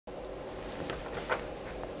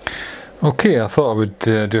Okay, I thought I would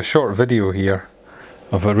do a short video here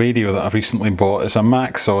of a radio that I've recently bought. It's a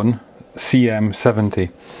Maxon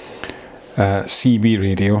CM70 CB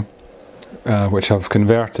radio, which I've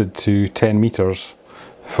converted to 10 meters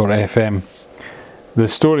for FM. The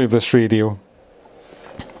story of this radio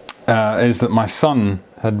is that my son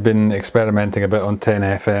had been experimenting a bit on 10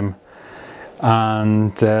 FM,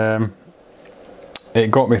 and it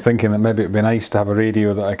got me thinking that maybe it would be nice to have a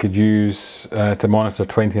radio that I could use to monitor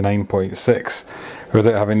 29.6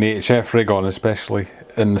 without having the HF rig on, especially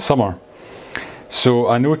in the summer. So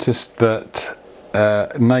I noticed that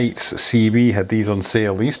Knights CB had these on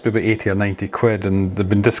sale. They used to be about 80 or 90 quid, and they've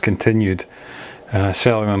been discontinued,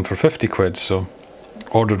 selling them for 50 quid, so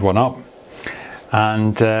ordered one up.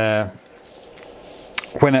 And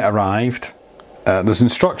when it arrived, there's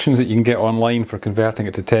instructions that you can get online for converting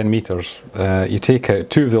it to 10 meters. You take out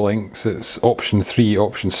two of the links. It's option 3,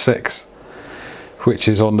 option 6, which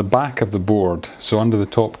is on the back of the board, so under the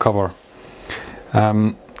top cover.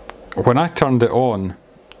 When I turned it on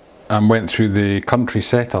and went through the country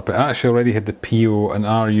setup, it actually already had the PO and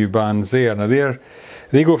RU bands there. Now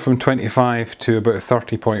they go from 25 to about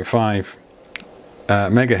 30.5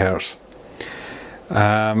 megahertz.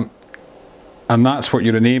 And that's what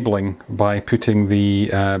you're enabling by putting the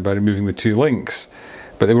by removing the two links,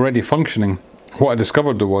 but they were already functioning. What I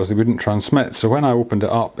discovered though was they wouldn't transmit. So when I opened it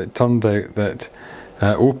up, it turned out that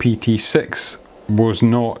OPT6 was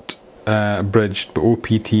not bridged, but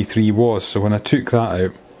OPT3 was. So when I took that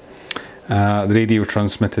out, the radio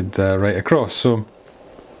transmitted right across. So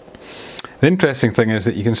the interesting thing is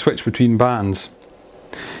that you can switch between bands.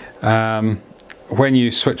 When you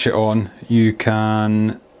switch it on, you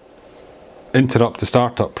can interrupt the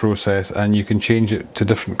startup process, and you can change it to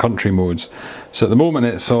different country modes. So at the moment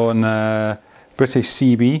it's on British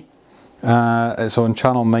CB, it's on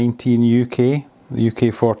channel 19 UK, the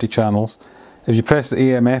UK 40 channels. If you press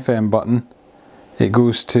the AM FM button, it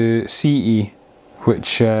goes to CE,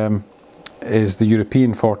 which is the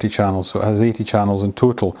European 40 channels, so it has 80 channels in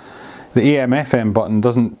total. The AM FM button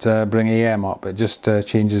doesn't bring AM up, it just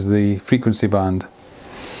changes the frequency band.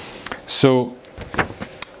 So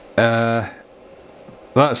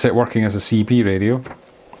that's it working as a CB radio.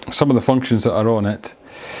 Some of the functions that are on it,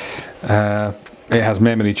 it has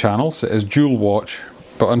memory channels, it has dual watch,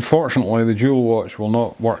 but unfortunately the dual watch will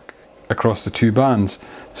not work across the two bands,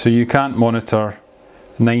 so you can't monitor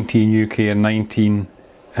 19 UK and 19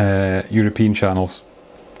 European channels.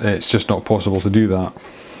 It's just not possible to do that.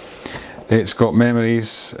 It's got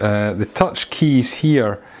memories. The touch keys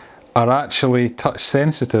here are actually touch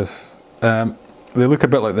sensitive. They look a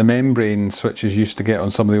bit like the membrane switches used to get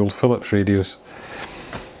on some of the old Philips radios.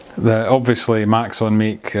 Obviously Maxon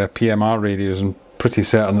make PMR radios, and pretty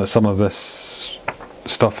certain that some of this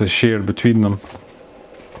stuff is shared between them.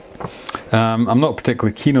 I'm not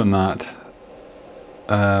particularly keen on that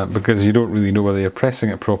because you don't really know whether you're pressing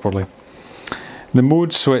it properly. The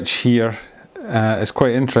mode switch here is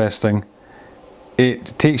quite interesting.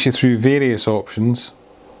 It takes you through various options.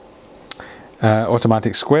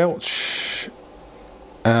 Automatic squelch,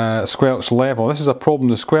 squelch level. This is a problem.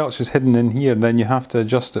 The squelch is hidden in here, and then you have to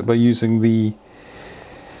adjust it by using the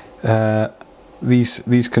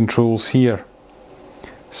these controls here.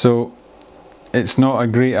 So it's not a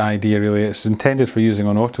great idea really. It's intended for using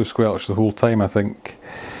on auto squelch the whole time, I think.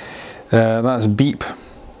 That's beep.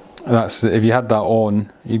 That's if you had that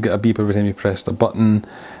on, you'd get a beep every time you pressed a button.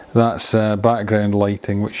 That's background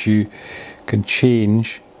lighting, which you can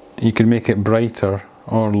change. You can make it brighter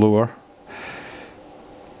or lower.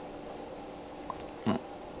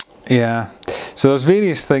 Yeah, so there's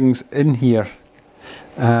various things in here.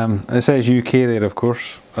 It says UK there, of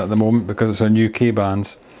course, at the moment because it's on UK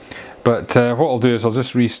bands. But what I'll do is I'll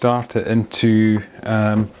just restart it into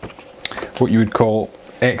what you would call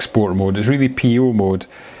export mode. It's really PO mode.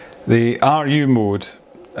 The RU mode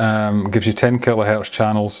gives you 10 kilohertz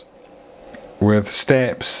channels with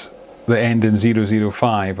steps that end in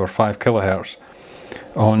 005 or 5 kilohertz.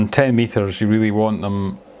 On 10 meters you really want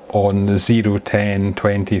them on the 0, 10,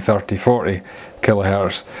 20, 30, 40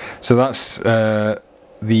 kilohertz. So that's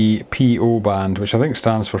the PO band, which I think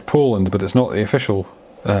stands for Poland, but it's not the official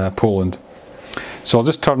Poland. So I'll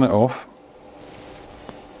just turn it off.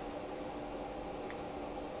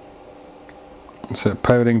 So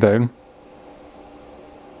powering down.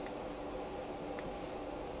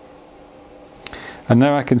 And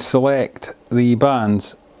now I can select the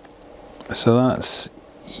bands. So that's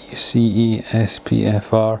CE,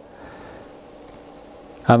 SPFR,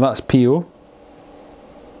 and that's PO.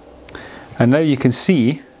 And now you can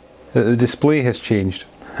see that the display has changed.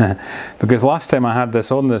 Because last time I had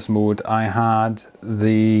this on this mode, I had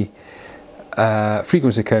the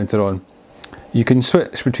frequency counter on. You can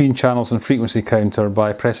switch between channels and frequency counter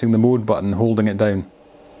by pressing the mode button, holding it down.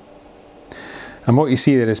 And what you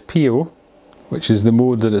see there is PO, which is the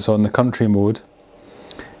mode that it's on, the country mode.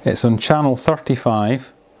 It's on channel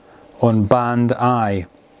 35 on band I.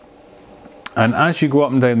 And as you go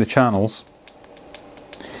up and down the channels,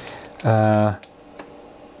 let's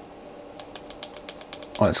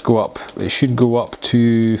go up, it should go up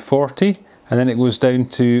to 40, and then it goes down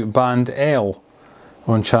to band L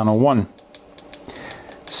on channel 1.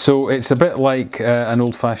 So it's a bit like an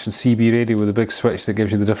old-fashioned CB radio with a big switch that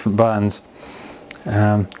gives you the different bands.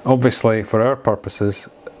 Obviously, for our purposes,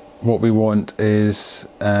 what we want is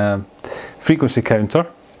frequency counter,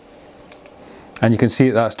 and you can see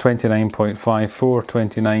that's 29.54,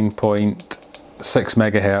 29.6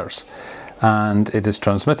 megahertz, and it is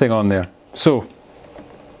transmitting on there. So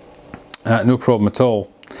no problem at all.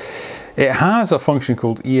 It has a function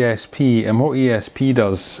called ESP, and what ESP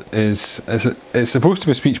does is it's supposed to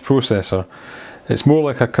be a speech processor. It's more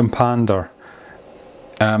like a compander.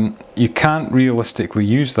 You can't realistically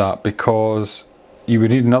use that because you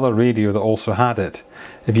would need another radio that also had it.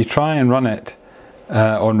 If you try and run it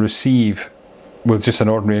on receive with just an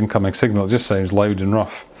ordinary incoming signal, it just sounds loud and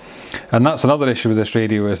rough. And that's another issue with this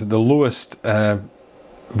radio, is that the lowest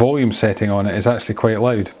volume setting on it is actually quite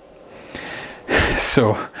loud.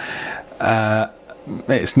 So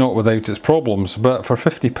it's not without its problems, but for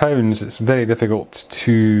 £50 it's very difficult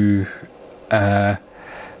to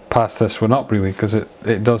pass this one up, really, because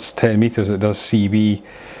it does 10 meters, it does CB,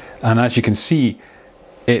 and as you can see,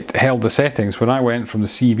 it held the settings. When I went from the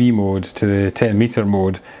CB mode to the 10 meter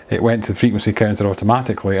mode, it went to the frequency counter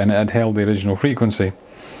automatically, and it had held the original frequency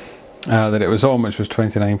that it was on, which was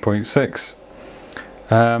 29.6.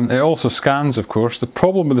 It also scans, of course. The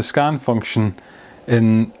problem with the scan function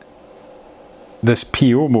in this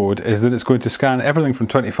PO mode is that it's going to scan everything from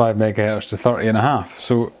 25 megahertz to 30.5,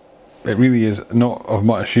 so it really is not of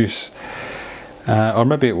much use. Or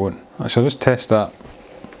maybe it won't. Actually, I'll just test that.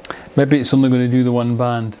 Maybe it's only going to do the one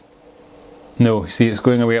band. No, see, it's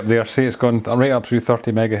going away up there. See, it's gone right up through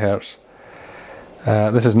 30 megahertz.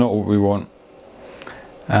 This is not what we want.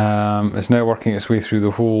 It's now working its way through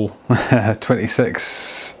the whole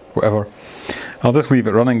 26 whatever. I'll just leave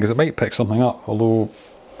it running because it might pick something up, although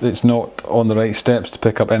it's not on the right steps to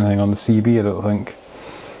pick up anything on the CB, I don't think.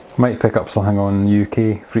 It might pick up something on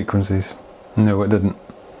UK frequencies. No, it didn't.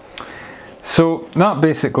 So that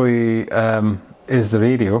basically is the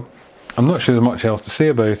radio. I'm not sure there's much else to say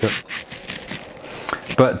about it,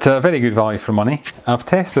 but very good value for money. I've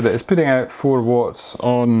tested it. It's putting out 4 watts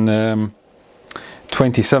on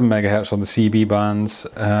 27 megahertz on the CB bands.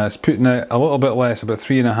 It's putting out a little bit less, about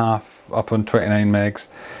 3.5 up on 29 megs,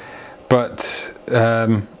 but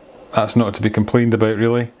that's not to be complained about,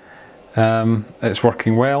 really. It's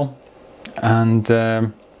working well, and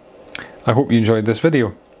I hope you enjoyed this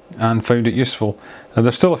video and found it useful. And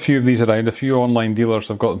there's still a few of these around. A few online dealers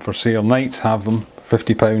have got them for sale. Knights have them,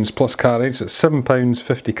 £50 plus carriage. It's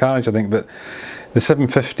 £7.50 carriage, I think, but the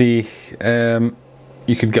 750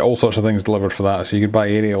 you could get all sorts of things delivered for that. So you could buy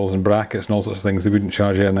aerials and brackets and all sorts of things. They wouldn't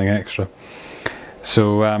charge you anything extra.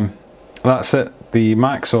 So that's it, the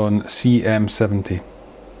Maxon CM70.